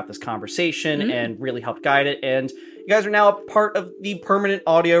questions throughout this conversation and really helped guide it. And you guys are now a part of the permanent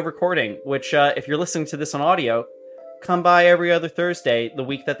audio recording, which if you're listening to this on audio, come by every other Thursday, the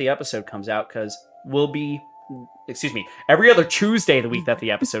week that the episode comes out, because every other Tuesday, the week that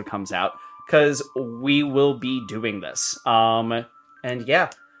the episode comes out, because we will be doing this. And yeah,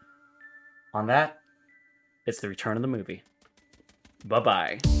 on that, it's the return of the movie.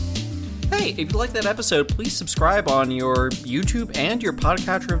 Bye-bye. Hey, if you like that episode, please subscribe on your YouTube and your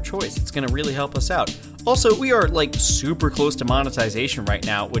podcatcher of choice. It's going to really help us out. Also, we are like super close to monetization right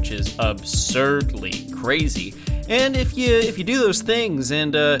now, which is absurdly crazy. And if you do those things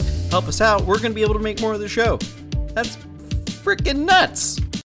and help us out, we're going to be able to make more of the show. That's freaking nuts.